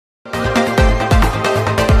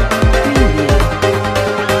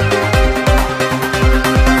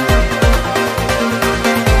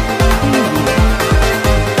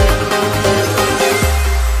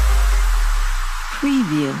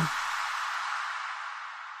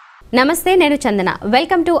నమస్తే నేను చందన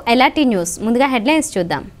welcome to LRT news ముందుగా హెడ్లైన్స్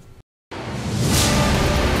చూద్దాం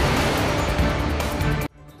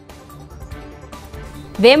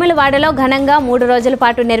వేములవాడలో ఘనంగా 3 రోజుల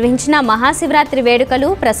పాటు నిర్వహించిన మహాశివరాత్రి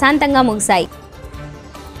వేడుకలు ప్రశాంతంగా ముగిశాయి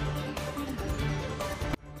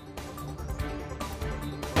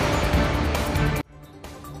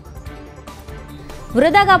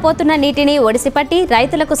వృధాగా పోతున్న నీటిని ఒడిసిపట్టి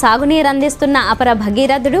రైతులకు సాగునీరు అందిస్తున్న అపర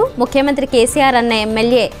భగీరథుడు ముఖ్యమంత్రి కేసీఆర్ అన్న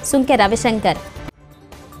ఎమ్మెల్యే సుంకె రవిశంకర్.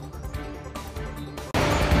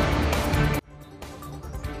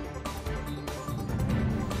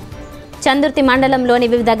 చందుర్తి మండలంలోని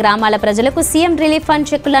వివిధ గ్రామాల ప్రజలకు సీఎం రిలీఫ్ ఫండ్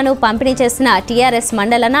చెక్కులను పంపిణీ చేసిన టీఆర్ఎస్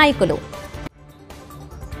మండల నాయకులు.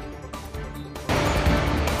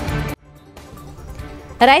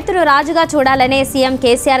 రైతులు రాజుగా చూడాలనే సీఎం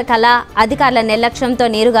కేసీఆర్ కళ అధికారుల నిర్లక్ష్యంతో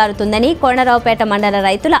నీరుగారుతుందని కోనరావుపేట మండల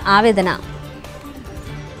రైతుల ఆవేదన.